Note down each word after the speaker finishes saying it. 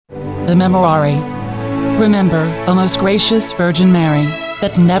the Memorare. Remember, O most gracious Virgin Mary,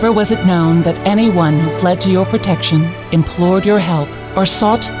 that never was it known that anyone who fled to your protection, implored your help, or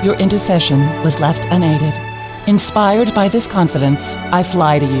sought your intercession was left unaided. Inspired by this confidence, I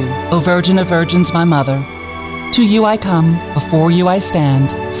fly to you, O Virgin of Virgins, my Mother. To you I come, before you I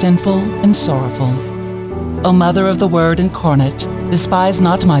stand, sinful and sorrowful. O Mother of the Word incarnate, despise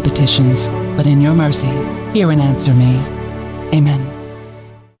not my petitions, but in your mercy, hear and answer me. Amen.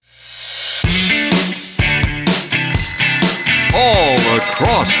 All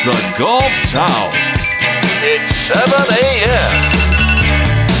across the Gulf South, it's 7 a.m.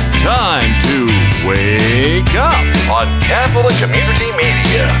 Time to wake up on Catholic Community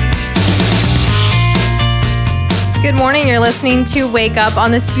Media. Good morning. You're listening to Wake Up.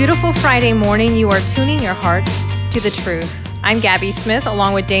 On this beautiful Friday morning, you are tuning your heart to the truth. I'm Gabby Smith,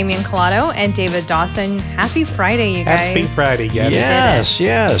 along with Damian Collado and David Dawson. Happy Friday, you guys. Happy Friday, Gabby.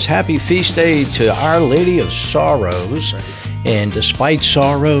 Yes. Happy feast day to Our Lady of Sorrows. And despite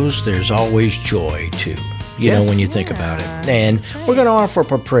sorrows, there's always joy, too. You know, when you think about it. And we're going to offer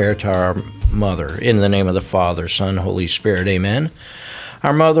up a prayer to our Mother in the name of the Father, Son, Holy Spirit. Amen.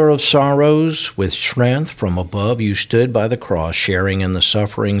 Our Mother of Sorrows, with strength from above you stood by the cross, sharing in the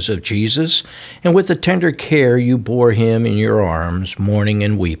sufferings of Jesus, and with the tender care you bore him in your arms, mourning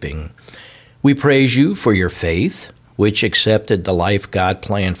and weeping. We praise you for your faith, which accepted the life God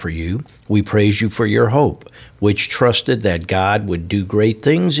planned for you. We praise you for your hope, which trusted that God would do great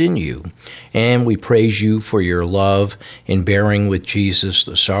things in you. And we praise you for your love in bearing with Jesus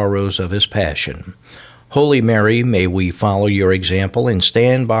the sorrows of his passion. Holy Mary, may we follow your example and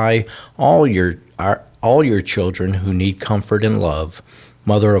stand by all your children who need comfort and love.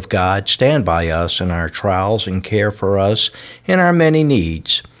 Mother of God, stand by us in our trials and care for us in our many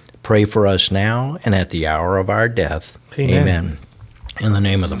needs. Pray for us now and at the hour of our death. Amen. In the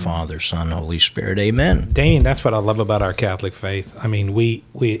name of the Father, Son, Holy Spirit. Amen. Damien, that's what I love about our Catholic faith. I mean,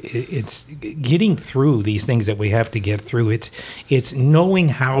 it's getting through these things that we have to get through. It's knowing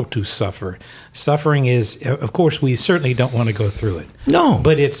how to suffer. Suffering is, of course, we certainly don't want to go through it. No,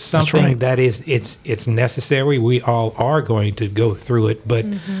 but it's something right. that is it's necessary. We all are going to go through it, but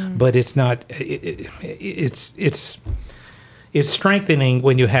it's not. It's strengthening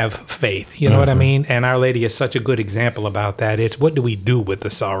when you have faith. You know what I mean? And Our Lady is such a good example about that. It's what do we do with the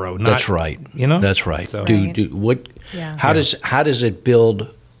sorrow? That's right. You know? That's right. So, How does it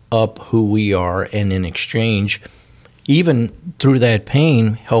build up who we are, and in exchange, even through that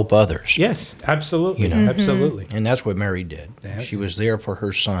pain, help others? Yes, absolutely. You know? Absolutely. And that's what Mary did. She was there for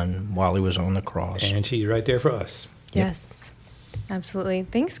her son while he was on the cross. And she's right there for us. Yes. Absolutely.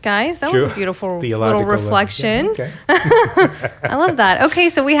 Thanks, guys. That was a beautiful little reflection. Okay. I love that. Okay,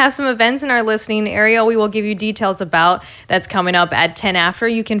 so we have some events in our listening area we will give you details about that's coming up at 10 after.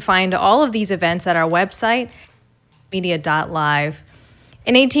 You can find all of these events at our website, media.live.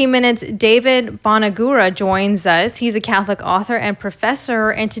 In 18 minutes, David Bonagura joins us. He's a Catholic author and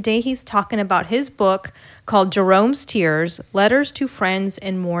professor, and today he's talking about his book called Jerome's Tears, Letters to Friends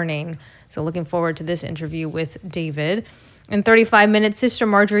in Mourning. So looking forward to this interview with David. In 35 minutes, Sister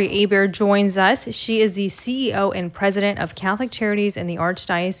Marjorie Hebert joins us. She is the CEO and President of Catholic Charities in the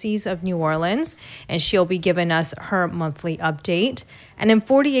Archdiocese of New Orleans, and she'll be giving us her monthly update. And in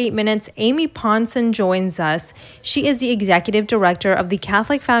 48 minutes, Amy Ponson joins us. She is the Executive Director of the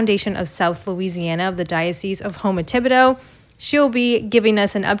Catholic Foundation of South Louisiana of the Diocese of Houma-Thibodeau. She'll be giving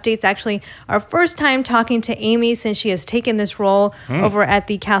us an update. It's actually our first time talking to Amy since she has taken this role over at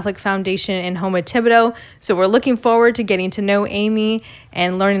the Catholic Foundation in Houma-Thibodeau. So we're looking forward to getting to know Amy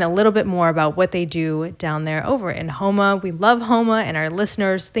and learning a little bit more about what they do down there over in Houma. We love Houma, and our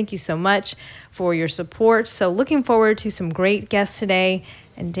listeners, thank you so much for your support. So looking forward to some great guests today.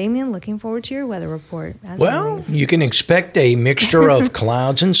 And Damien, looking forward to your weather report. You can expect a mixture of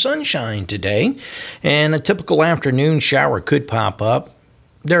clouds and sunshine today, and a typical afternoon shower could pop up.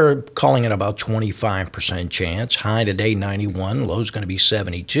 They're calling it about 25% chance. High today, 91. Low's going to be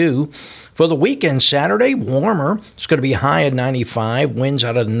 72. For the weekend, Saturday, warmer. It's going to be high at 95. Winds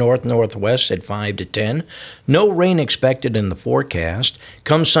out of the north-northwest at 5 to 10. No rain expected in the forecast.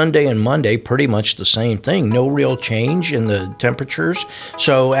 Come Sunday and Monday, pretty much the same thing. No real change in the temperatures.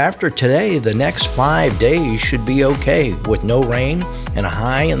 So after today, the next 5 days should be okay with no rain and a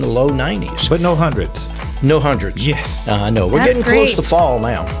high in the low 90s. But no hundreds. No hundreds. Yes. No, we're getting close to fall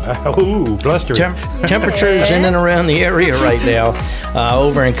now. Blustery. Temperatures in and around the area right now.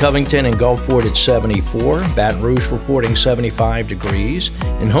 Over in Covington and Gulfport at 74. Baton Rouge reporting 75 degrees.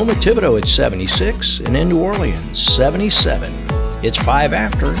 In Houma-Thibodeau at 76. And in New Orleans, 77. It's 5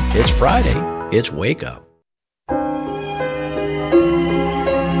 after. It's Friday. It's Wake Up.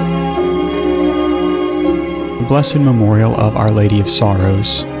 blessed memorial of Our Lady of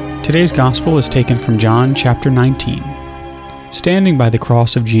Sorrows. Today's Gospel is taken from John chapter 19. Standing by the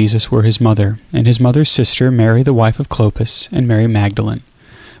cross of Jesus were his mother, and his mother's sister Mary the wife of Clopas, and Mary Magdalene.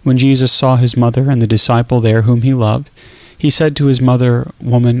 When Jesus saw his mother and the disciple there whom he loved, he said to his mother,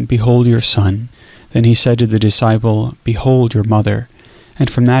 Woman, behold your son. Then he said to the disciple, Behold your mother. And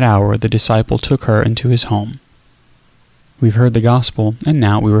from that hour the disciple took her into his home. We've heard the Gospel, and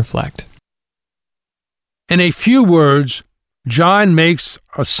now we reflect. In a few words, John makes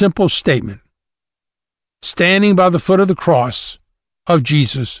a simple statement. Standing by the foot of the cross of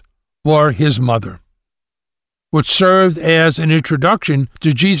Jesus were his mother, which served as an introduction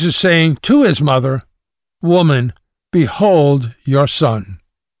to Jesus saying to his mother, Woman, behold your son.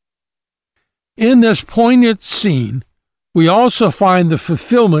 In this poignant scene, we also find the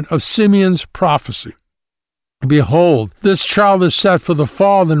fulfillment of Simeon's prophecy. Behold, this child is set for the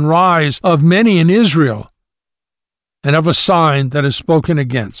fall and rise of many in Israel, and of a sign that is spoken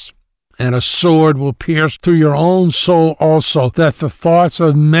against. And a sword will pierce through your own soul also, that the thoughts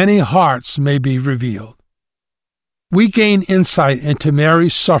of many hearts may be revealed. We gain insight into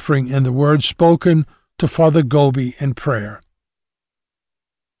Mary's suffering in the words spoken to Father Gobi in prayer.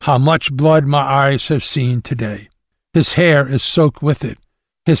 How much blood my eyes have seen today. His hair is soaked with it.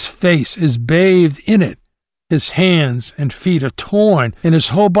 His face is bathed in it. His hands and feet are torn, and his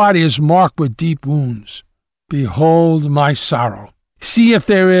whole body is marked with deep wounds. Behold my sorrow. See if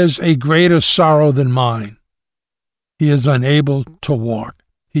there is a greater sorrow than mine. He is unable to walk.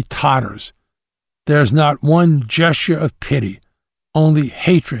 He totters. There is not one gesture of pity. Only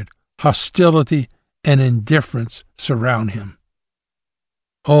hatred, hostility, and indifference surround him.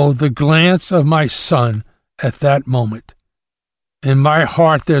 Oh, the glance of my son at that moment. In my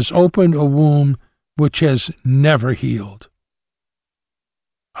heart there's opened a wound which has never healed.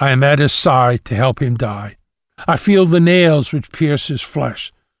 I am at his side to help him die. I feel the nails which pierce his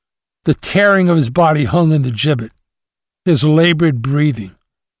flesh, the tearing of his body hung in the gibbet, his labored breathing.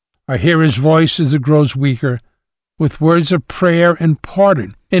 I hear his voice as it grows weaker, with words of prayer and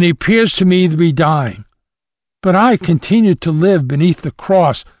pardon, and he appears to me to be dying. But I continue to live beneath the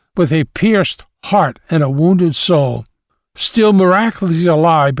cross with a pierced heart and a wounded soul, still miraculously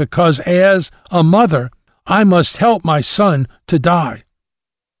alive because as a mother, I must help my son to die.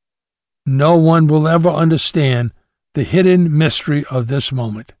 No one will ever understand the hidden mystery of this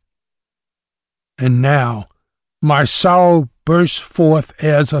moment. And now, my sorrow bursts forth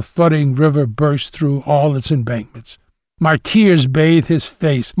as a flooding river bursts through all its embankments. My tears bathe his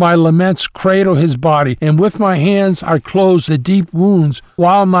face, my laments cradle his body, and with my hands I close the deep wounds,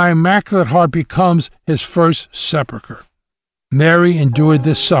 while my immaculate heart becomes his first sepulchre. Mary endured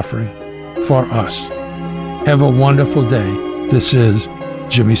this suffering for us. Have a wonderful day. This is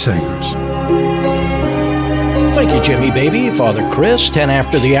Jimmy Sagers. Thank you, Jimmy baby. Father Chris, 10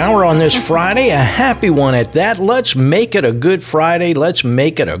 after the hour on this Friday. A happy one at that. Let's make it a good Friday. Let's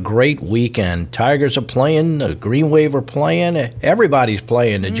make it a great weekend. Tigers are playing. The Green Wave are playing. Everybody's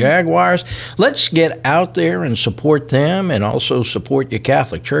playing. The Jaguars. Let's get out there and support them and also support your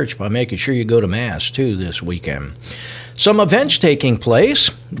Catholic Church by making sure you go to Mass, too, this weekend. Some events taking place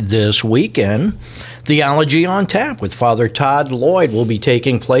this weekend. Theology on Tap with Father Todd Lloyd will be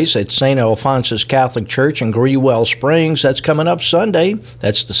taking place at St. Alphonsus Catholic Church in Grewell Springs. That's coming up Sunday.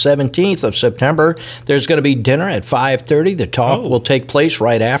 That's the 17th of September. There's going to be dinner at 5:30. The talk will take place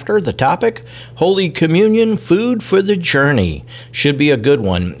right after. The topic, Holy Communion, Food for the Journey. Should be a good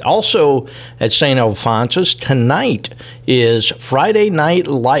one. Also at St. Alphonsus, tonight is Friday Night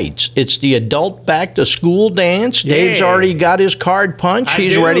Lights. It's the adult back-to-school dance. Yeah. Dave's already got his card punch.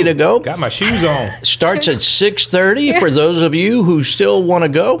 He's ready to go. Got my shoes on. Starts at 6:30 for those of you who still want to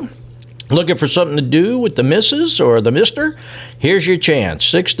go. Looking for something to do with the missus or the mister? Here's your chance.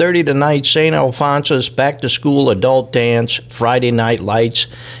 6:30 tonight, St. Alphonsus, back-to-school adult dance, Friday Night Lights.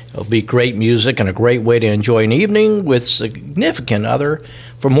 It'll be great music and a great way to enjoy an evening with significant other.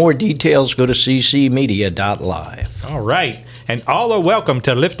 For more details, go to ccmedia.live. All right. And all are welcome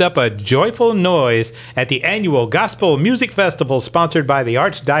to lift up a joyful noise at the annual Gospel Music Festival sponsored by the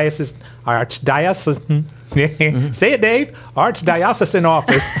Archdiocese, say it, Dave, Archdiocesan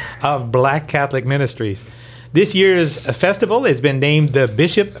Office of Black Catholic Ministries. This year's festival has been named the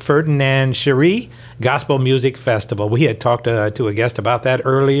Bishop Ferdinand Cherie Gospel Music Festival. We had talked to a guest about that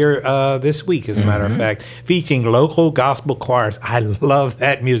earlier this week, as a matter of fact, featuring local gospel choirs. I love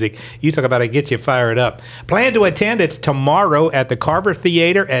that music. You talk about it, get you fired up. Plan to attend. It's tomorrow at the Carver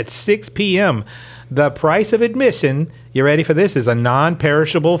Theater at 6 p.m. The price of admission, you ready for this, is a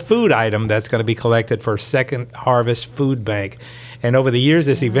non-perishable food item that's going to be collected for Second Harvest Food Bank. And over the years,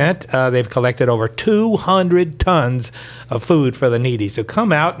 this event, they've collected over 200 tons of food for the needy. So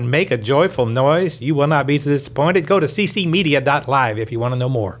come out and make a joyful noise. You will not be disappointed. Go to ccmedia.live if you want to know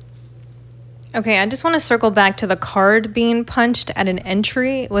more. Okay, I just want to circle back to the card being punched at an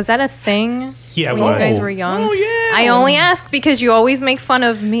entry. Was that a thing Yeah, when you guys were young? Oh, yeah. I only ask because you always make fun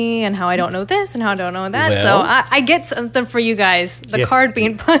of me and how I don't know this and how I don't know that. Well. So I get something for you guys. The card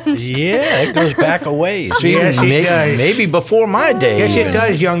being punched. Yeah, it goes back a ways. Yes, it does. Maybe before my day. Yes, it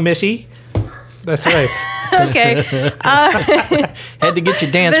does, young missy. That's right. Okay. Had to get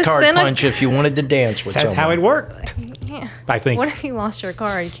your dance The card Senate- punch if you wanted to dance with That's someone. how it worked, Yeah. I think. What if you lost your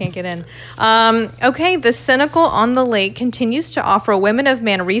card? You can't get in. Okay, the Cenacle on the Lake continues to offer Women of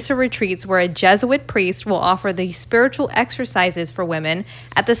Manresa retreats where a Jesuit priest will offer the spiritual exercises for women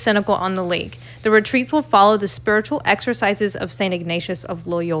at the Cenacle on the Lake. The retreats will follow the spiritual exercises of St. Ignatius of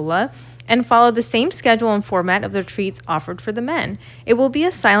Loyola and follow the same schedule and format of the retreats offered for the men. It will be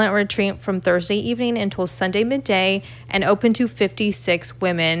a silent retreat from Thursday evening until Sunday midday and open to 56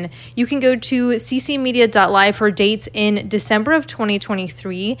 women. You can go to ccmedia.live for dates in December of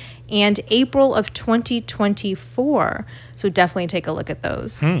 2023 and April of 2024. So definitely take a look at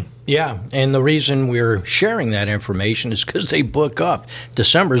those. Yeah, and the reason we're sharing that information is because they book up.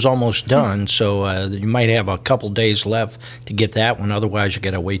 December's almost done, so you might have a couple days left to get that one. Otherwise, you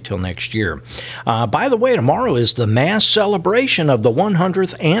got to wait till next year. By the way, tomorrow is the mass celebration of the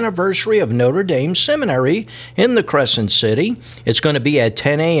 100th anniversary of Notre Dame Seminary in the Crescent City. It's going to be at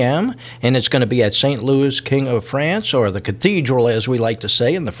 10 a.m., and it's going to be at St. Louis, King of France, or the Cathedral, as we like to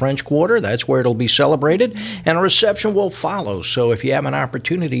say, in the French Quarter. That's where it'll be celebrated, and a reception will follow. So if you have an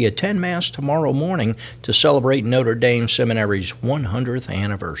opportunity, attend Mass tomorrow morning to celebrate Notre Dame Seminary's 100th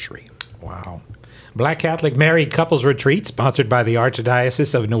anniversary. Wow. Black Catholic Married Couples Retreat, sponsored by the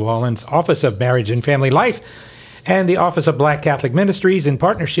Archdiocese of New Orleans, Office of Marriage and Family Life, and the Office of Black Catholic Ministries in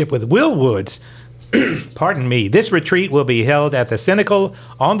partnership with Will Woods. Pardon me. This retreat will be held at the Cenacle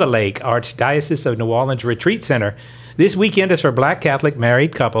on the Lake Archdiocese of New Orleans Retreat Center. This weekend is for Black Catholic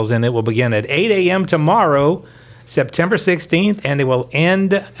married couples, and it will begin at 8 a.m. tomorrow, September 16th, and it will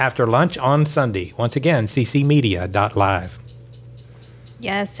end after lunch on Sunday. Once again, ccmedia.live.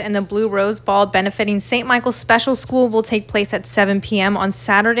 Yes, and the Blue Rose Ball benefiting St. Michael's Special School will take place at 7 p.m. on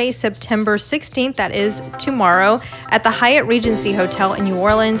Saturday, September 16th. That is tomorrow at the Hyatt Regency Hotel in New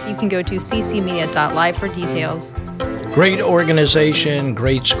Orleans. You can go to ccmedia.live for details. Great organization,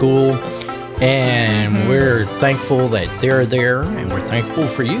 great school, and we're thankful that they're there, and we're thankful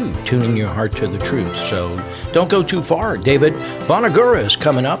for you tuning your heart to the truth. So don't go too far. David Bonagura is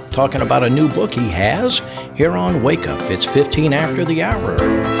coming up talking about a new book he has here on Wake Up. It's 15 after the hour,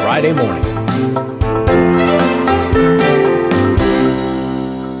 Friday morning.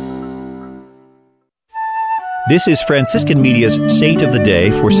 This is Franciscan Media's Saint of the Day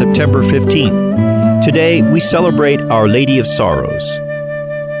for September 15th. Today, we celebrate Our Lady of Sorrows.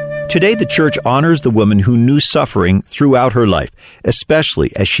 Today, the Church honors the woman who knew suffering throughout her life,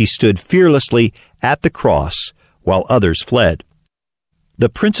 especially as she stood fearlessly at the cross while others fled. The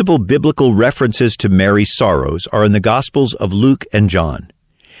principal biblical references to Mary's sorrows are in the Gospels of Luke and John.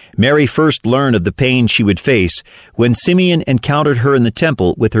 Mary first learned of the pain she would face when Simeon encountered her in the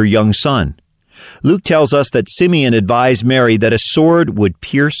temple with her young son. Luke tells us that Simeon advised Mary that a sword would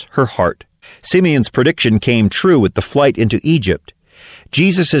pierce her heart. Simeon's prediction came true with the flight into Egypt.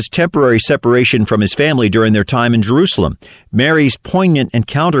 Jesus' temporary separation from his family during their time in Jerusalem, Mary's poignant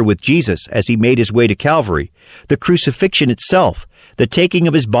encounter with Jesus as he made his way to Calvary, the crucifixion itself, the taking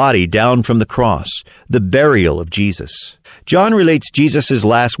of his body down from the cross, the burial of Jesus. John relates Jesus'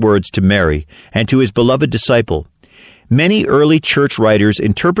 last words to Mary and to his beloved disciple. Many early church writers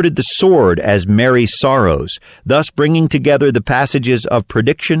interpreted the sword as Mary's sorrows, thus bringing together the passages of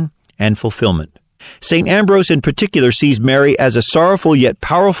prediction and fulfillment. St. Ambrose in particular sees Mary as a sorrowful yet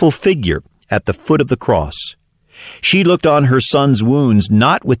powerful figure at the foot of the cross. She looked on her son's wounds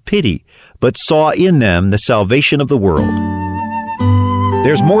not with pity, but saw in them the salvation of the world.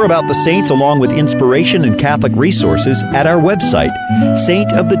 There's more about the saints along with inspiration and Catholic resources at our website,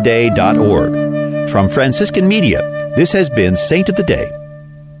 saintoftheday.org. From Franciscan Media, this has been Saint of the Day.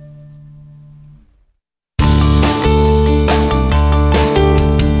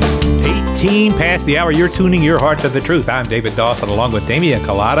 Past the hour, you're tuning your heart to the truth. I'm David Dawson along with Damian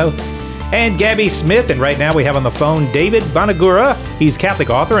Collado and Gabby Smith. And right now we have on the phone David Bonagura. He's Catholic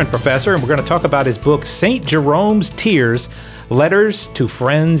author and professor, and we're going to talk about his book, St. Jerome's Tears, Letters to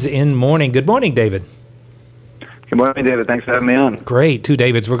Friends in Mourning. Good morning, David. Good morning, David. Thanks for having me on. Great. Two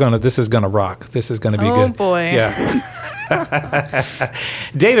Davids. This is going to rock. This is going to be good. Oh, boy. Yeah.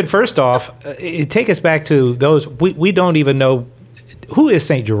 David, first off, take us back to those. We don't even know Who is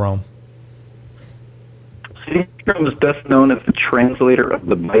St. Jerome? St. Jerome is best known as the translator of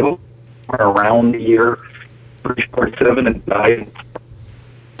the Bible around the year 347 and died.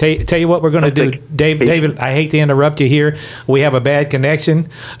 Tell you what we're going to do, David. I hate to interrupt you here. We have a bad connection.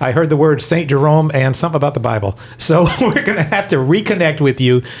 I heard the word St. Jerome and something about the Bible, so we're going to have to reconnect with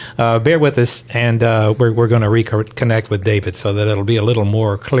you. Bear with us, and we're going to reconnect with David so that it'll be a little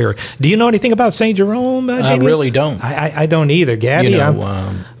more clear. Do you know anything about St. Jerome? I really don't. I don't either, Gabby. You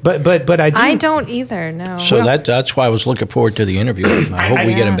know, but I do. I don't either. No. So that's why I was looking forward to the interview. I hope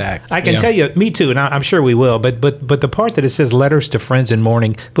we get him back. I can tell you, me too, and I'm sure we will. But the part that it says letters to friends in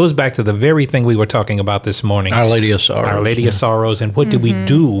mourning goes back to the very thing we were talking about this morning. Our Lady of Sorrows. Our Lady of Sorrows, and what do we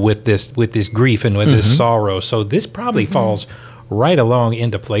do with this grief and with this sorrow? So this probably falls right along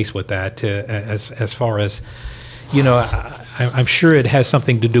into place with that, as far as, you know, I'm sure it has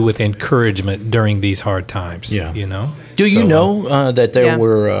something to do with encouragement during these hard times. Yeah. You know. Do you know that there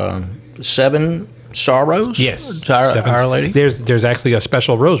were 7 sorrows? Yes, to Our Lady. There's actually a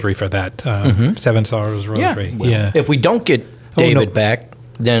special rosary for that. 7 Sorrows rosary. Well, if we don't get David back,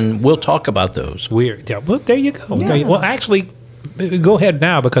 then we'll talk about those. Well, there you go. Yeah. Well, actually, go ahead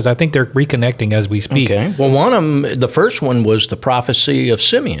now, because I think they're reconnecting as we speak. Okay. Well, one of them, the first one was the prophecy of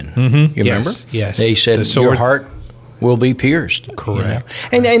Simeon. You remember? Yes. They said your heart will be pierced. Correct.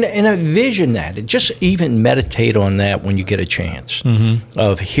 You know? And I vision that. Just even meditate on that when you get a chance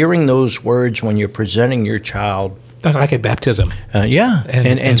of hearing those words when you're presenting your child. Like at baptism.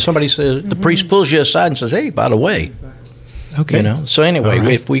 And somebody says, the priest pulls you aside and says, hey, by the way. Okay. You know. So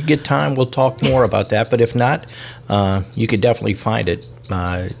anyway, if we get time, we'll talk more about that. But if not, you could definitely find it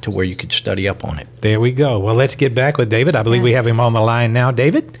to where you could study up on it. There we go. Well, let's get back with David. I believe we have him on the line now.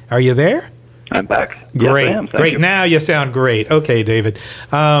 David, are you there? I'm back. Great. Yes, I am. Great. You. Now you sound great. Okay, David.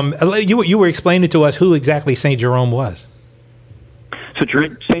 You were explaining to us who exactly St. Jerome was. So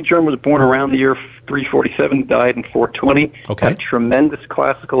St. Jerome was born around the year 347, died in 420. Okay. Had tremendous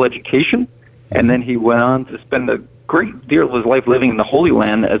classical education, and then he went on to spend a great deal of his life living in the Holy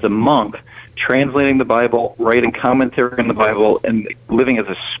Land as a monk, translating the Bible, writing commentary on the Bible, and living as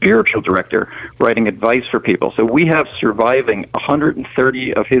a spiritual director, writing advice for people. So we have surviving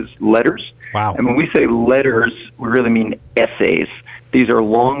 130 of his letters. Wow. And when we say letters, we really mean essays. These are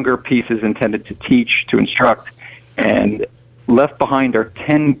longer pieces intended to teach, to instruct, and left behind are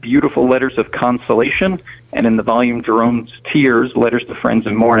 10 beautiful letters of consolation. And in the volume Jerome's Tears, Letters to Friends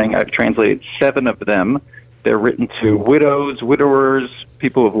in Mourning, I've translated 7 of them. They're written to widows, widowers,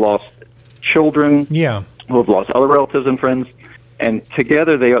 people who have lost children, who have lost other relatives and friends. And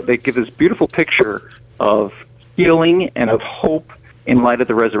together they give this beautiful picture of healing and of hope in light of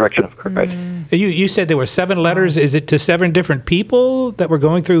the resurrection of Christ. You said there were 7 letters. Is it to 7 different people that were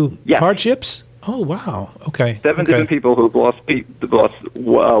going through hardships? Oh, wow. Okay. 7 different people who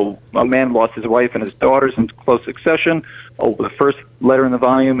a man lost his wife and his daughters in close succession. The first letter in the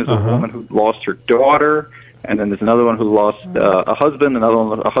volume is a woman who lost her daughter. And then there's another one who lost a husband, another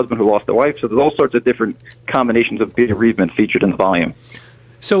one a husband who lost a wife. So there's all sorts of different combinations of bereavement featured in the volume.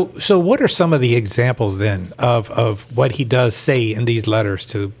 So what are some of the examples then of what he does say in these letters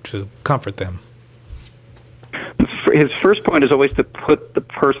to comfort them? His first point is always to put the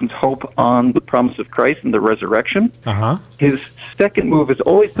person's hope on the promise of Christ and the resurrection. His second move is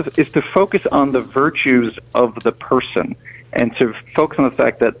always to focus on the virtues of the person and to focus on the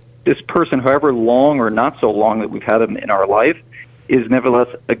fact that this person, however long or not so long that we've had him in our life, is nevertheless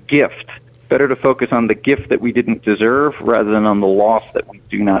a gift. Better to focus on the gift that we didn't deserve rather than on the loss that we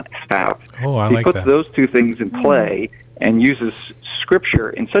do not have. Oh, I he like puts that. those two things in play and uses Scripture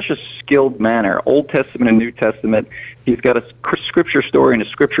in such a skilled manner, Old Testament and New Testament. He's got a Scripture story and a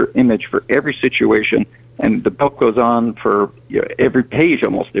Scripture image for every situation, and the book goes on for every page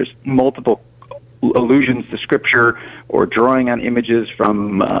almost. There's multiple allusions to Scripture or drawing on images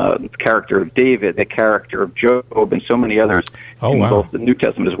from the character of David, the character of Job, and so many others in both the New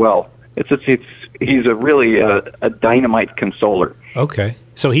Testament as well. He's a really a dynamite consoler. Okay.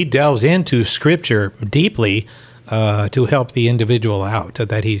 So he delves into Scripture deeply to help the individual out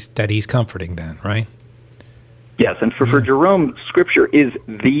that he's comforting then, right? Yes, and for Jerome, Scripture is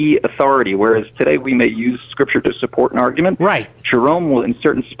the authority, whereas today we may use Scripture to support an argument. Right. Jerome will, in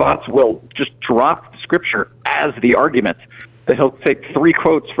certain spots, will just drop Scripture as the argument. That he'll take 3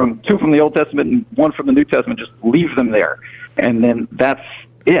 quotes 2 from the Old Testament and 1 from the New Testament, just leave them there. And then that's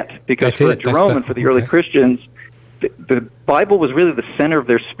it. Because for Jerome and for the early Christians, the Bible was really the center of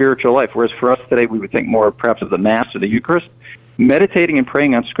their spiritual life, whereas for us today we would think more perhaps of the Mass or the Eucharist. Meditating and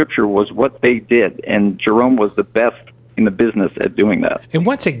praying on Scripture was what they did, and Jerome was the best in the business at doing that. And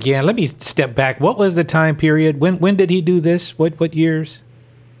once again, let me step back. What was the time period? When did he do this? What years?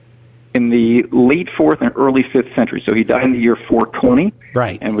 In the late 4th and early 5th century. So he died in the year 420,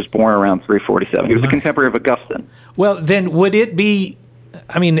 right, and was born around 347. He was a contemporary of Augustine. Well, then would it be,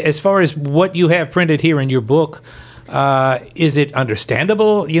 I mean, as far as what you have printed here in your book, is it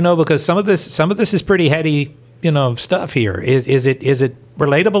understandable? Because some of this is pretty heady, stuff here. Is it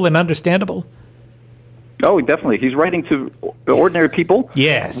relatable and understandable? Oh, definitely. He's writing to ordinary people.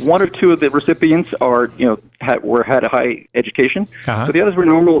 Yes. One or two of the recipients had a high education, but the others were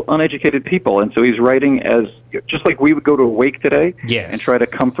normal, uneducated people. And so he's writing as, just like we would go to a wake today and try to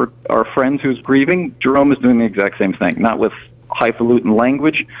comfort our friends who's grieving, Jerome is doing the exact same thing, not with highfalutin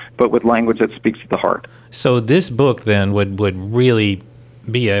language, but with language that speaks to the heart. So this book then would really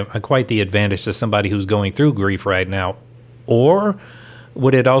be a quite the advantage to somebody who's going through grief right now, or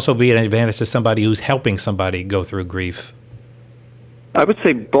would it also be an advantage to somebody who's helping somebody go through grief? I would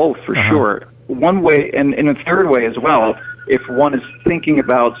say both for sure. One way, and in a third way as well, if one is thinking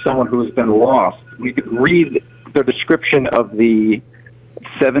about someone who has been lost, we could read the description of the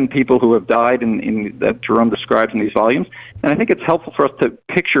 7 people who have died in that Jerome describes in these volumes. And I think it's helpful for us to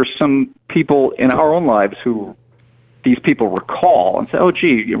picture some people in our own lives who these people recall and say, oh,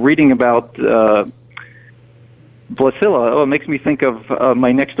 gee, reading about Blasilla, it makes me think of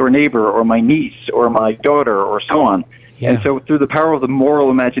my next-door neighbor or my niece or my daughter or so on. Yeah. And so through the power of the moral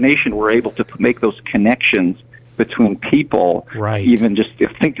imagination, we're able to make those connections between people. Right. Even just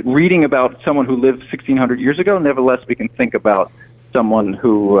reading about someone who lived 1,600 years ago, nevertheless, we can think about someone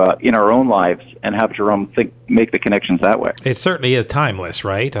who, in our own lives, and have Jerome make the connections that way. It certainly is timeless,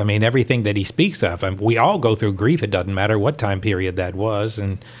 right? I mean, everything that he speaks of, we all go through grief. It doesn't matter what time period that was,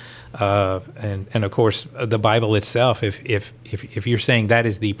 and of course the Bible itself. If you're saying that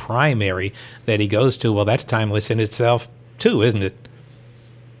is the primary that he goes to, well, that's timeless in itself too, isn't it?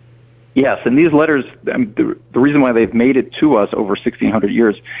 Yes, and these letters, the reason why they've made it to us over 1,600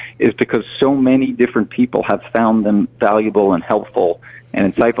 years is because so many different people have found them valuable and helpful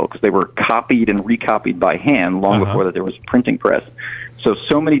and insightful, because they were copied and recopied by hand long before that there was a printing press.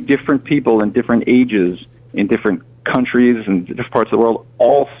 So many different people in different ages, in different countries and different parts of the world,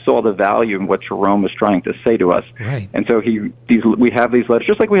 all saw the value in what Jerome was trying to say to us. Right. And so we have these letters,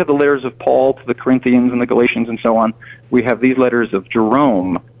 just like we have the letters of Paul to the Corinthians and the Galatians and so on. We have these letters of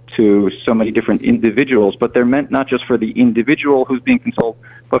Jerome to so many different individuals, but they're meant not just for the individual who's being consoled,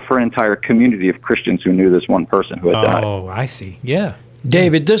 but for an entire community of Christians who knew this one person who had died. Oh, I see. Yeah.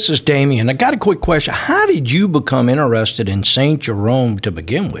 David, this is Damien. I got a quick question. How did you become interested in St. Jerome to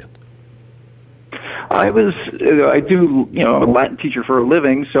begin with? I do, I'm a Latin teacher for a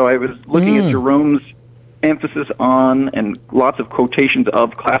living, so I was looking at Jerome's emphasis on and lots of quotations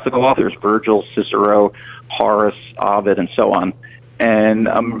of classical authors, Virgil, Cicero, Horace, Ovid, and so on. And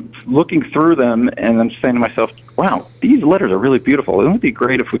I'm looking through them, and I'm saying to myself, wow, these letters are really beautiful. It would be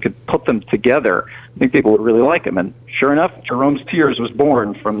great if we could put them together. I think people would really like them. And sure enough, Jerome's Tears was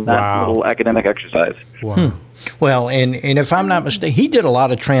born from that little academic exercise. Wow. Well, and if I'm not mistaken, he did a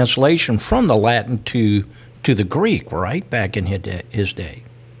lot of translation from the Latin to the Greek, right, back in his day.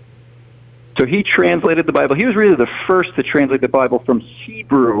 So he translated the Bible. He was really the first to translate the Bible from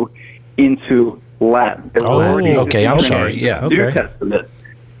Hebrew into Latin. Okay, I'm sorry. Yeah, New Testament,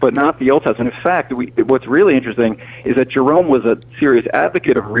 but not the Old Testament. In fact, what's really interesting is that Jerome was a serious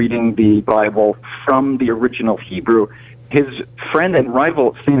advocate of reading the Bible from the original Hebrew. His friend and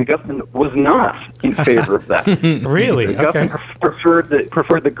rival, St. Augustine, was not in favor of that. Really? Augustine preferred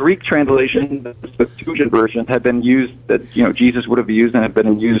the Greek translation. The Septuagint version had been used, that Jesus would have used, and had been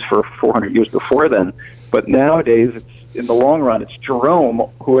in use for 400 years before then. But nowadays, in the long run, it's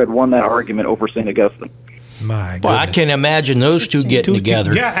Jerome who had won that argument over St. Augustine. My goodness. Well, I can imagine those two getting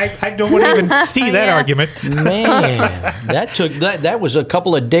together. Yeah, I don't want to even see that argument. Man, that was a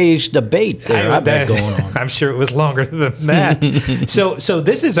couple of days debate there. I bet going on. I'm sure it was longer than that. So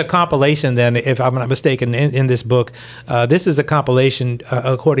this is a compilation then, if I'm not mistaken, in this book. This is a compilation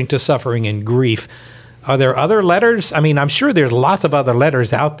according to Suffering and Grief. Are there other letters? I mean, I'm sure there's lots of other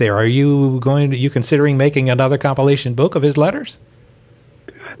letters out there. Are you considering making another compilation book of his letters?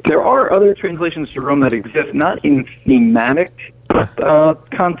 There are other translations of Jerome that exist, not in thematic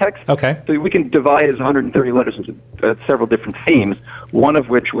context. Okay. So we can divide his 130 letters into several different themes, one of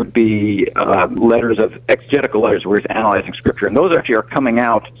which would be letters of exegetical letters, where he's analyzing Scripture. And those actually are coming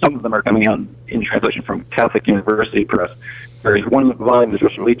out. Some of them are coming out in translation from Catholic University Press. One of the volumes is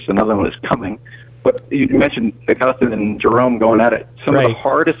just released, another one is coming. But you mentioned Augustine and Jerome going at it. Some of the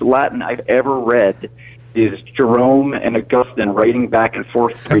hardest Latin I've ever read is Jerome and Augustine writing back and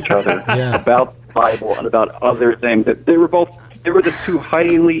forth to each other about Bible and about other things. That they were the two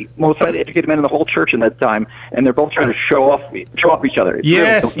most highly educated men in the whole church in that time, and they're both trying to show off each other. It's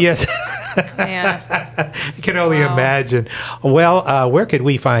Yes, really yes. Yeah. I can only imagine. Well, where could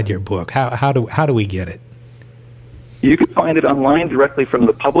we find your book? How do we get it? You can find it online directly from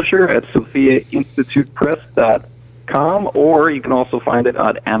the publisher at SophiaInstitutePress.com, or you can also find it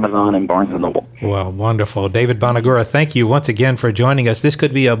at Amazon and Barnes & Noble. Well, wonderful. David Bonagura, thank you once again for joining us. This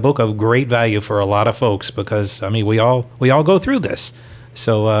could be a book of great value for a lot of folks because, I mean, we all go through this.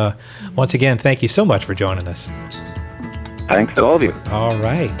 So once again, thank you so much for joining us. Thanks to all of you. All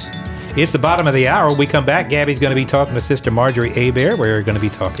right. It's the bottom of the hour. We come back. Gabby's going to be talking to Sister Marjorie Hebert. We're going to be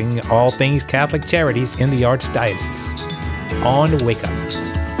talking all things Catholic Charities in the Archdiocese on Wake Up.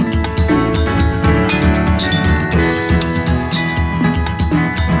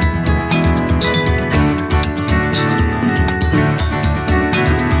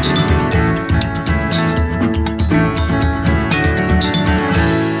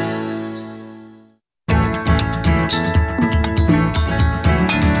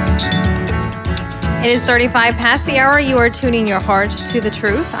 It is 35 past the hour. You are tuning your heart to the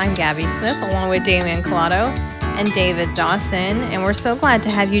truth. I'm Gabby Smith, along with Damian Collado and David Dawson, and we're so glad to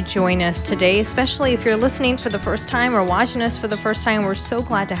have you join us today, especially if you're listening for the first time or watching us for the first time. We're so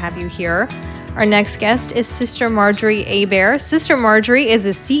glad to have you here. Our next guest is Sister Marjorie Hebert. Sister Marjorie is the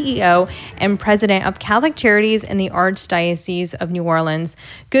CEO and President of Catholic Charities in the Archdiocese of New Orleans.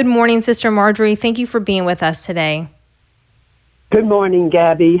 Good morning, Sister Marjorie. Thank you for being with us today. Good morning,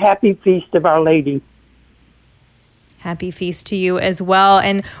 Gabby. Happy Feast of Our Lady. Happy feast to you as well.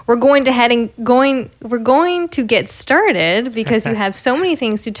 And we're going to get started because you have so many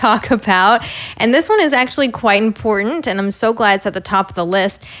things to talk about. And this one is actually quite important, and I'm so glad it's at the top of the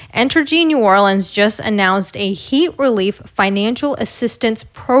list. Entergy New Orleans just announced a heat relief financial assistance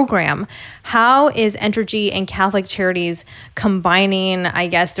program. How is Entergy and Catholic Charities combining, I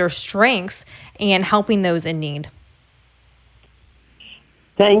guess, their strengths and helping those in need?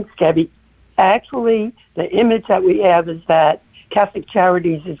 Thanks, Gabby. Actually, the image that we have is that Catholic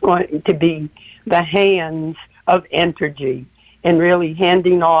Charities is going to be the hands of Entergy and really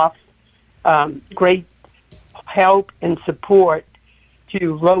handing off great help and support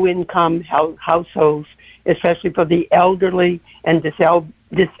to low-income households, especially for the elderly and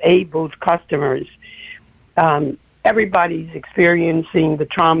disabled customers. Everybody's experiencing the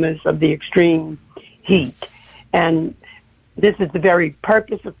traumas of the extreme heat, and this is the very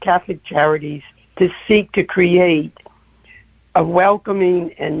purpose of Catholic Charities, to seek to create a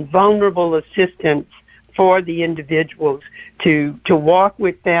welcoming and vulnerable assistance for the individuals, to walk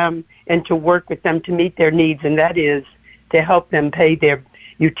with them and to work with them to meet their needs, and that is to help them pay their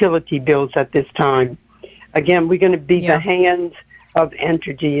utility bills at this time. Again, we're going to be the hands of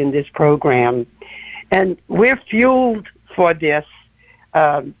Entergy in this program. And we're fueled for this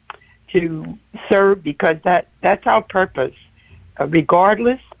to serve because that's our purpose.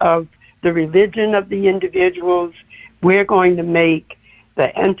 Regardless of the religion of the individuals, we're going to make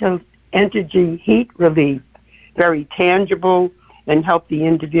the Entergy heat relief very tangible and help the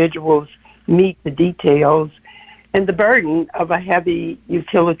individuals meet the details and the burden of a heavy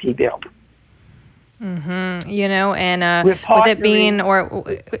utility bill. Mm-hmm. You know, and with it being,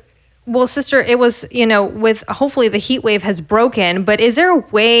 well, Sister, it was, you know, with hopefully the heat wave has broken, but is there a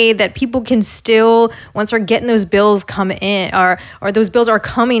way that people can still, once they're getting those bills come in, or those bills are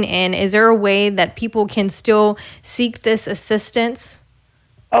coming in, is there a way that people can still seek this assistance?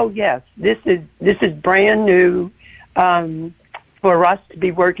 Oh, yes. This is brand new for us to be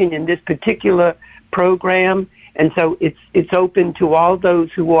working in this particular program, and so it's open to all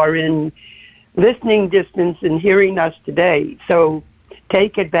those who are in listening distance and hearing us today. So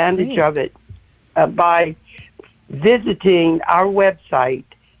take advantage of it by visiting our website,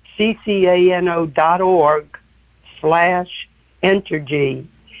 ccano.org/Entergy,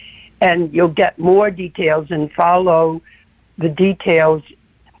 and you'll get more details and follow the details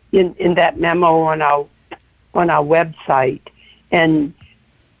in that memo on our website. And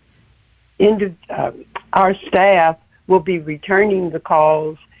our staff will be returning the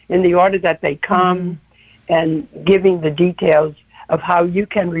calls in the order that they come and giving the details of how you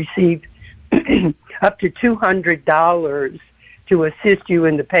can receive up to $200 to assist you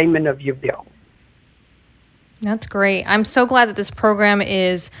in the payment of your bill. That's great. I'm so glad that this program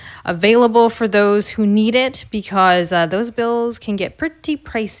is available for those who need it, because those bills can get pretty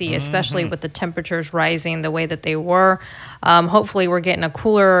pricey, especially with the temperatures rising the way that they were. Hopefully we're getting a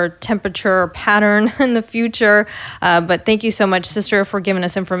cooler temperature pattern in the future. But thank you so much, Sister, for giving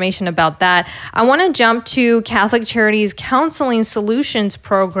us information about that. I want to jump to Catholic Charities Counseling Solutions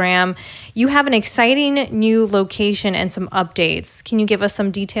Program. You have an exciting new location and some updates. Can you give us some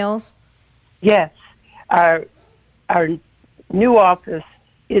details? Yes. Our new office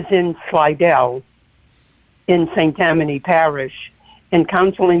is in Slidell in St. Tammany Parish, and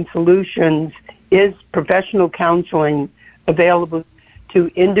Counseling Solutions is professional counseling available to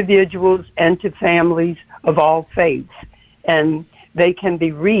individuals and to families of all faiths. And they can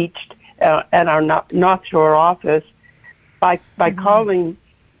be reached at our North Shore office by calling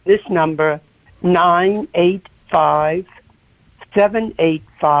this number,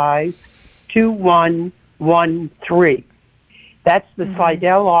 985-785-2113. That's the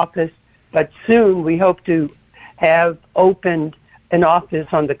Slidell office, but soon we hope to have opened an office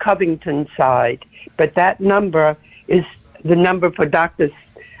on the Covington side. But that number is the number for Dr.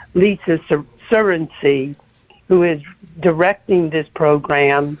 Lisa Surency, who is directing this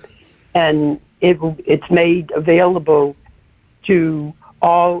program, and it's made available to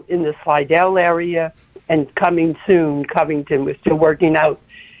all in the Slidell area, and coming soon, Covington. We're still working out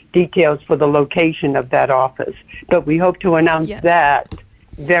details for the location of that office, but we hope to announce that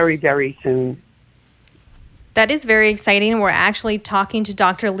very, very soon. That is very exciting. We're actually talking to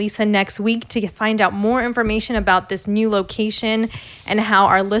Dr. Lisa next week to find out more information about this new location and how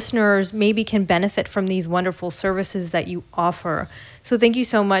our listeners maybe can benefit from these wonderful services that you offer. So thank you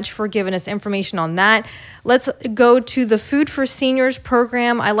so much for giving us information on that. Let's go to the Food for Seniors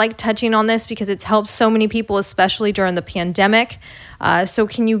program. I like touching on this because it's helped so many people, especially during the pandemic. So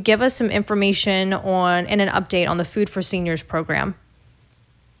can you give us some information on and an update on the Food for Seniors program?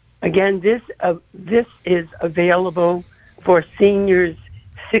 Again, this is available for seniors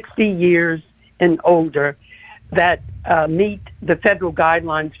 60 years and older that meet the federal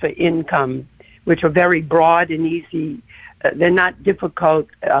guidelines for income, which are very broad and easy. They're not difficult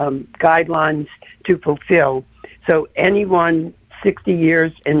guidelines to fulfill. So anyone 60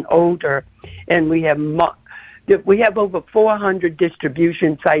 years and older, and we have over 400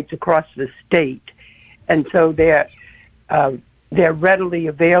 distribution sites across the state, and so they're readily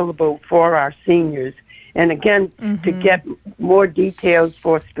available for our seniors. And again, to get more details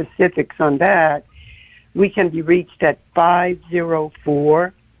for specifics on that, we can be reached at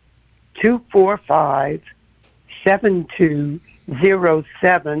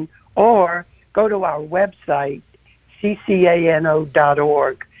 504-245-7207, or go to our website,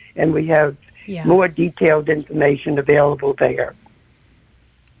 ccano.org, and we have more detailed information available there.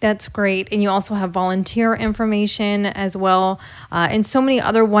 That's great. And you also have volunteer information as well, and so many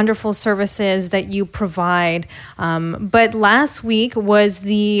other wonderful services that you provide. But last week was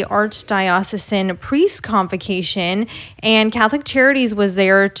the Archdiocesan Priest Convocation, and Catholic Charities was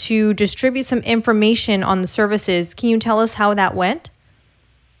there to distribute some information on the services. Can you tell us how that went?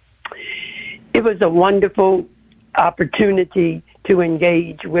 It was a wonderful opportunity to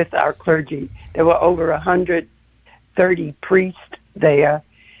engage with our clergy. There were over 130 priests there.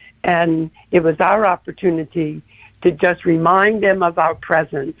 And it was our opportunity to just remind them of our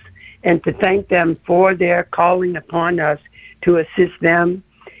presence and to thank them for their calling upon us to assist them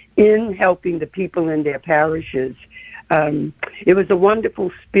in helping the people in their parishes. It was a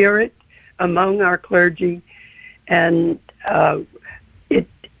wonderful spirit among our clergy, and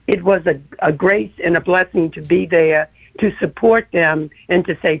it was a grace and a blessing to be there to support them and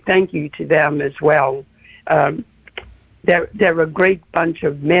to say thank you to them as well. They're a great bunch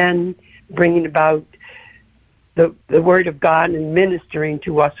of men bringing about the Word of God and ministering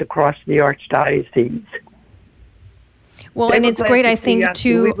to us across the Archdiocese. Well, and it's great, I think,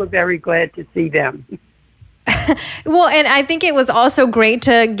 too. We were very glad to see them. Well, and I think it was also great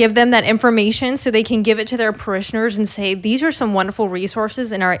to give them that information so they can give it to their parishioners and say, these are some wonderful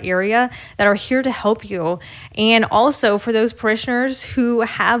resources in our area that are here to help you. And also for those parishioners who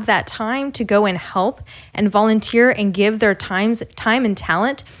have that time to go and help and volunteer and give their time and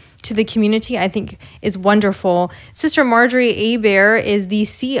talent to the community, I think is wonderful. Sister Marjorie Hebert is the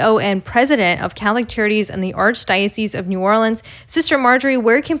CEO and President of Catholic Charities in the Archdiocese of New Orleans. Sister Marjorie,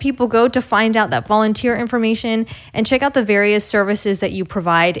 where can people go to find out that volunteer information and check out the various services that you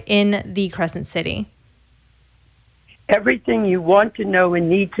provide in the Crescent City? Everything you want to know and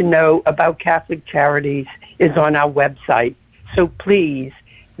need to know about Catholic Charities is on our website. So please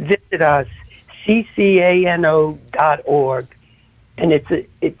visit us, ccano.org. And it's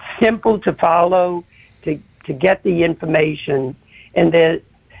simple to follow, to to get the information, and there's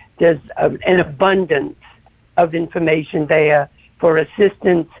an abundance of information there for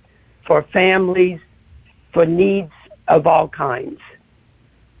assistance, for families, for needs of all kinds.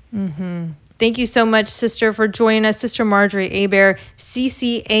 Mm-hmm. Thank you so much, Sister, for joining us. Sister Marjorie Hebert, ccano.org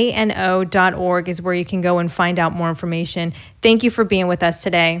is where you can go and find out more information. Thank you for being with us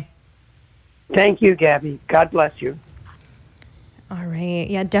today. Thank you, Gabby. God bless you. All right.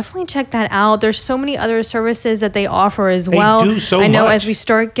 Yeah, definitely check that out. There's so many other services that they offer as well. They do so I know much. as we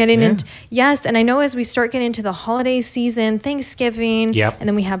start getting into, yes, and I know as we start getting into the holiday season, Thanksgiving, and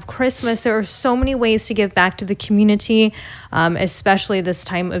then we have Christmas, there are so many ways to give back to the community, especially this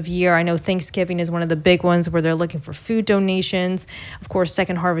time of year. I know Thanksgiving is one of the big ones where they're looking for food donations. Of course,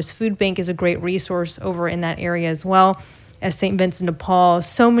 Second Harvest Food Bank is a great resource over in that area as well, as St. Vincent de Paul,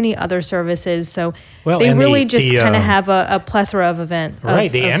 so many other services. So they really just kind of have a plethora of events.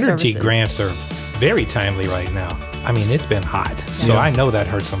 Right, the energy services. grants are very timely right now. I mean, it's been hot, so I know that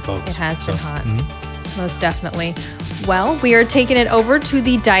hurt some folks. It has been hot, most definitely. Well, we are taking it over to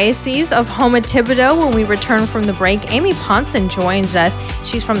the Diocese of Houma-Thibodaux when we return from the break. Amy Ponson joins us.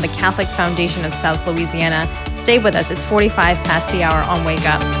 She's from the Catholic Foundation of South Louisiana. Stay with us. It's 45 past the hour on Wake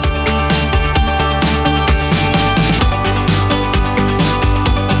Up.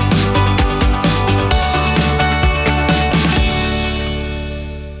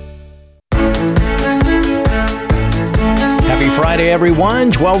 Friday,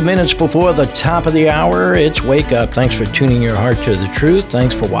 everyone. 12 minutes before the top of the hour, it's Wake Up. Thanks for tuning your heart to the truth.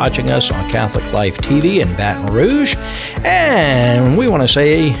 Thanks for watching us on Catholic Life TV in Baton Rouge. And we want to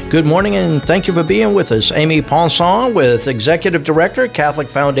say good morning and thank you for being with us. Amy Ponson with Executive Director, Catholic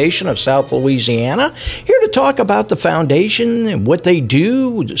Foundation of South Louisiana, here to talk about the foundation and what they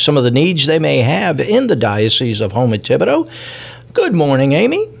do, some of the needs they may have in the Diocese of Houma-Thibodaux. Good morning,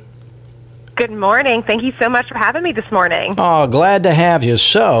 Amy. Good morning. Thank you so much for having me this morning. Oh, glad to have you.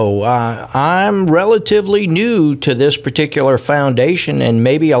 So, I'm relatively new to this particular foundation, and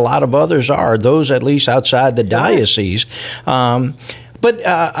maybe a lot of others are, those at least outside the diocese. So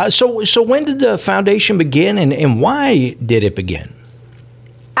when did the foundation begin, and why did it begin?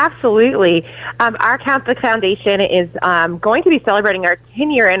 Absolutely. Our Catholic Foundation is going to be celebrating our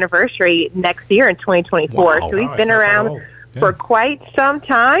 10-year anniversary next year in 2024. Wow. So we've been around for quite some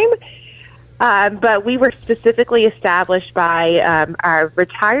time. But we were specifically established by our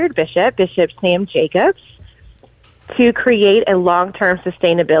retired bishop, Bishop Sam Jacobs, to create a long-term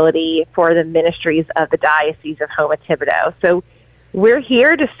sustainability for the ministries of the Diocese of Houma-Thibodaux. So we're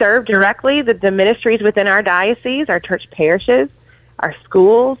here to serve directly the ministries within our diocese, our church parishes, our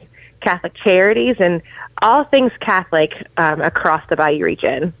schools, Catholic Charities, and all things Catholic across the Bayou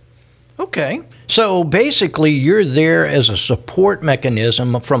region. Okay. So basically, you're there as a support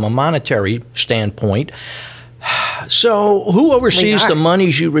mechanism from a monetary standpoint. So who oversees the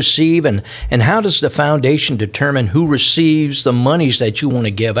monies you receive, and how does the foundation determine who receives the monies that you want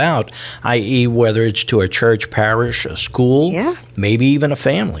to give out, i.e. whether it's to a church, parish, a school, maybe even a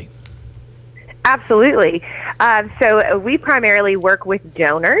family? Absolutely. So we primarily work with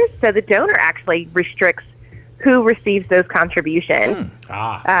donors. So the donor actually restricts who receives those contributions.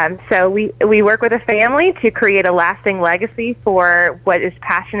 So we work with a family to create a lasting legacy for what is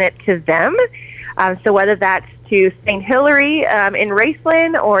passionate to them. So whether that's to St. Hilary in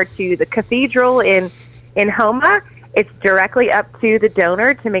Raceland or to the cathedral in Houma, it's directly up to the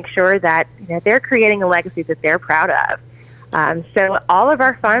donor to make sure that they're creating a legacy that they're proud of. So all of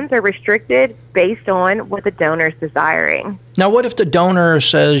our funds are restricted based on what the donor is desiring. Now, what if the donor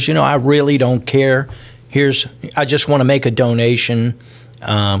says, I really don't care? I just want to make a donation.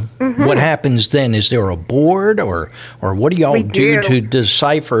 What happens then? Is there a board, or what do y'all do to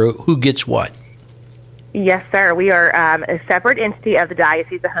decipher who gets what? Yes, sir. We are a separate entity of the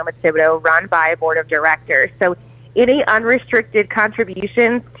Diocese of Houma-Thibodaux, run by a board of directors. So any unrestricted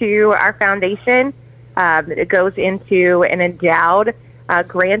contributions to our foundation, it goes into an endowed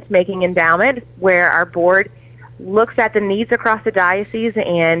grant-making endowment where our board looks at the needs across the diocese,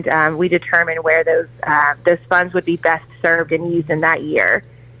 and we determine where those funds would be best served and used in that year.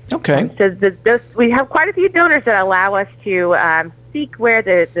 Okay. So we have quite a few donors that allow us to seek where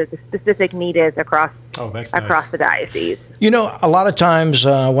the specific need is across the diocese. A lot of times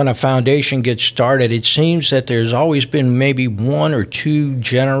when a foundation gets started, it seems that there's always been maybe one or two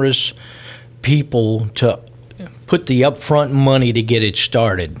generous people to put the upfront money to get it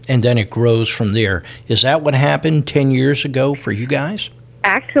started, and then it grows from there. Is that what happened 10 years ago for you guys?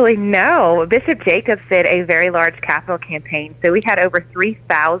 Actually, no. Bishop Jacobs did a very large capital campaign. So we had over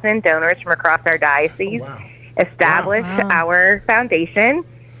 3,000 donors from across our diocese establish our foundation.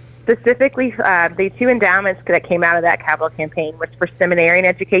 specifically, the two endowments that came out of that capital campaign was for seminarian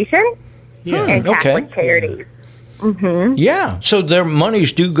education and Catholic Charities. Mm-hmm. Yeah, so their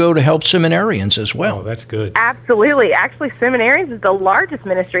monies do go to help seminarians as well. Oh, that's good. Absolutely. Actually, seminarians is the largest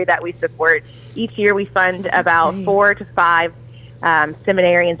ministry that we support. Each year we fund about 4 to 5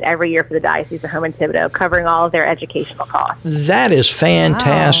 seminarians every year for the Diocese of Home and Thibodeau, covering all of their educational costs. That is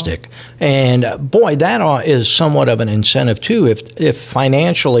fantastic. Wow. And boy, that is somewhat of an incentive too. If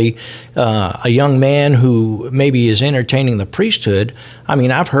financially a young man who maybe is entertaining the priesthood, I mean,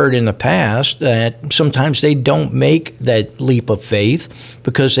 I've heard in the past that sometimes they don't make that leap of faith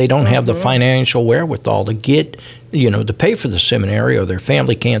because they don't have the financial wherewithal to get, to pay for the seminary, or their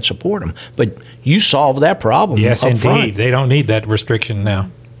family can't support them. But you solve that problem. Yes, up indeed. front. They don't need that restriction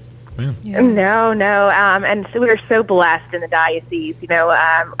now. Yeah. No. And so we're so blessed in the diocese.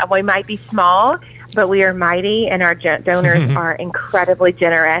 We might be small, but we are mighty, and our donors are incredibly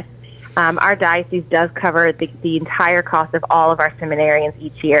generous. Our diocese does cover the entire cost of all of our seminarians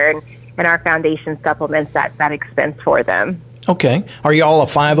each year, and our foundation supplements that expense for them. Okay. Are y'all a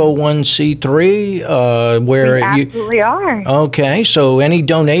 501c3? We absolutely are. Okay. So any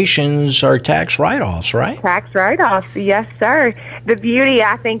donations are tax write-offs, right? Tax write-offs, yes, sir. The beauty,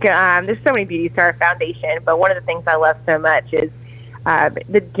 I think, there's so many beauties to our foundation, but one of the things I love so much is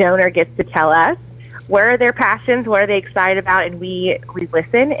the donor gets to tell us where are their passions, what are they excited about, and we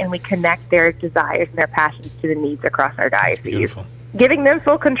listen and we connect their desires and their passions to the needs across our diocese, giving them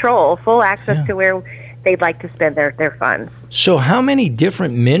full control, full access to where they'd like to spend their funds. So how many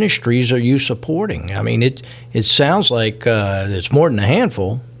different ministries are you supporting? I mean, it sounds like it's more than a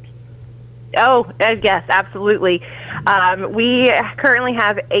handful. Oh, yes, absolutely. We currently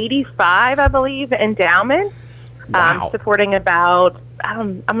have 85, I believe, endowments, supporting about,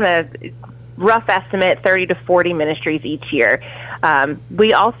 I'm going to rough estimate, 30 to 40 ministries each year.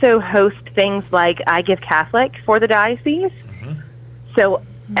 We also host things like I Give Catholic for the diocese. So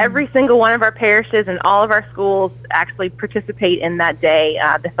every single one of our parishes and all of our schools actually participate in that day.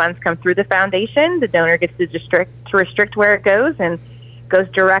 The funds come through the foundation. The donor gets to restrict where it goes and goes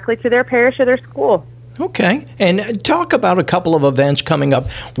directly to their parish or their school. Okay. And talk about a couple of events coming up.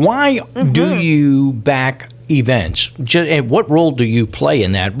 Why do you back events? And what role do you play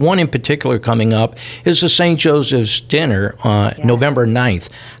in that? One in particular coming up is the St. Joseph's Dinner on November 9th.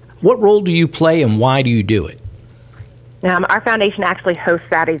 What role do you play, and why do you do it? Our foundation actually hosts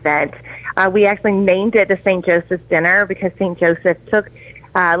that event. We actually named it the St. Joseph's Dinner because St. Joseph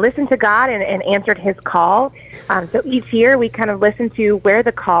listened to God and answered his call. So each year we kind of listen to where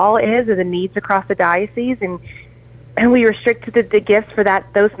the call is or the needs across the diocese, and we restrict the gifts for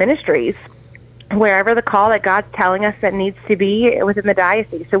those ministries, wherever the call that God's telling us that needs to be within the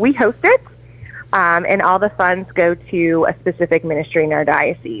diocese. So we host it. And all the funds go to a specific ministry in our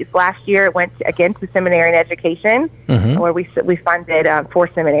diocese. Last year, it went again to seminarian education, where we funded 4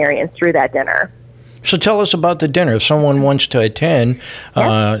 seminarians through that dinner. So tell us about the dinner. If someone wants to attend,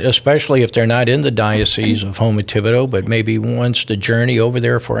 especially if they're not in the Diocese of Home and Thibodeau, but maybe wants to journey over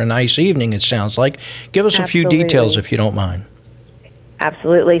there for a nice evening, it sounds like, give us a few details if you don't mind.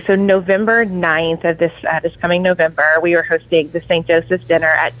 Absolutely. So November 9th of this coming November, we are hosting the St. Joseph's Dinner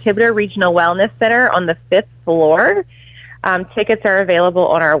at Thibodeau Regional Wellness Center on the 5th floor. Tickets are available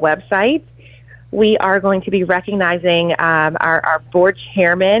on our website. We are going to be recognizing our board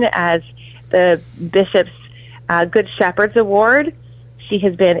chairman as the Bishop's Good Shepherds Award. She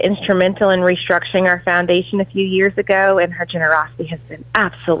has been instrumental in restructuring our foundation a few years ago, and her generosity has been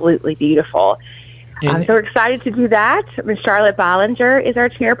absolutely beautiful. So we're excited to do that. Ms. Charlotte Bollinger is our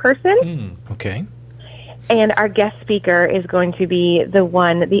chairperson. Okay. And our guest speaker is going to be the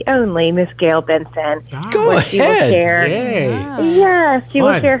one, the only, Miss Gail Benson. Go ahead. She will share, she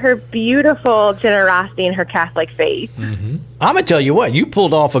will share her beautiful generosity and her Catholic faith. I'm going to tell you what, you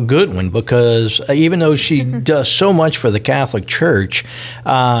pulled off a good one, because even though she does so much for the Catholic Church,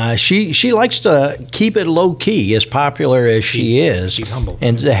 she likes to keep it low-key, as popular as she is. She's humble.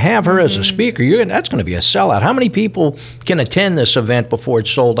 And to have her as a speaker, that's going to be a sellout. How many people can attend this event before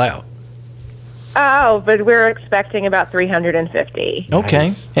it's sold out? Oh, but we're expecting about 350. Okay.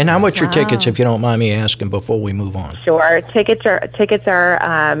 Nice. And how much are tickets, if you don't mind me asking, before we move on? Sure. Tickets are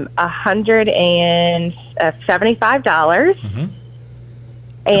 $175,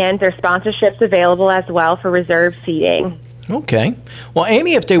 and there's sponsorships available as well for reserved seating. Okay. Well,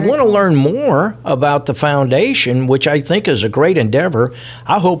 Amy, if they want to learn more about the foundation, which I think is a great endeavor,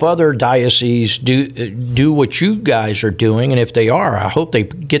 I hope other dioceses do what you guys are doing, and if they are, I hope they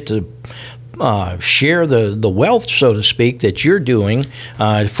get to share the wealth, so to speak, that you're doing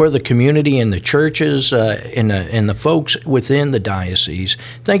for the community and the churches and the folks within the diocese.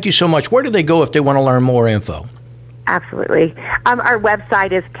 Thank you so much. Where do they go if they want to learn more info? Absolutely. Our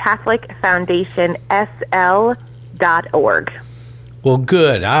website is CatholicFoundationSL.org. Well,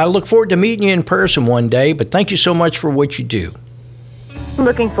 good. I look forward to meeting you in person one day, but thank you so much for what you do.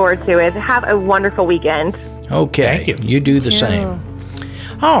 Looking forward to it. Have a wonderful weekend. Okay. Thank you. You do the same.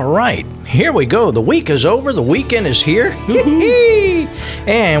 All right. Here we go. The week is over. The weekend is here.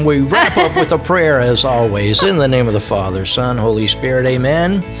 And we wrap up with a prayer as always. In the name of the Father, Son, Holy Spirit.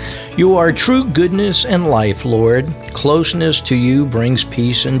 Amen. You are true goodness and life, Lord. Closeness to you brings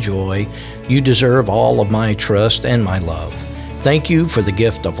peace and joy. You deserve all of my trust and my love. Thank you for the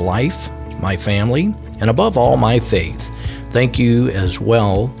gift of life, my family, and above all, my faith. Thank you as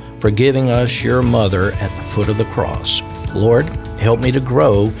well for giving us your mother at the foot of the cross. Lord, help me to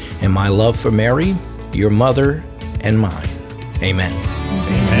grow in my love for Mary, your mother, and mine. Amen.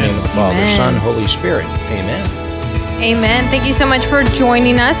 Amen. In the name of the Father, Son, Holy Spirit. Amen. Amen. Thank you so much for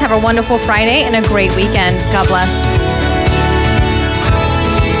joining us. Have a wonderful Friday and a great weekend. God bless.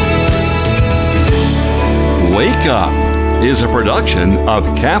 Wake Up is a production of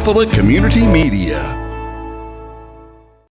Catholic Community Media.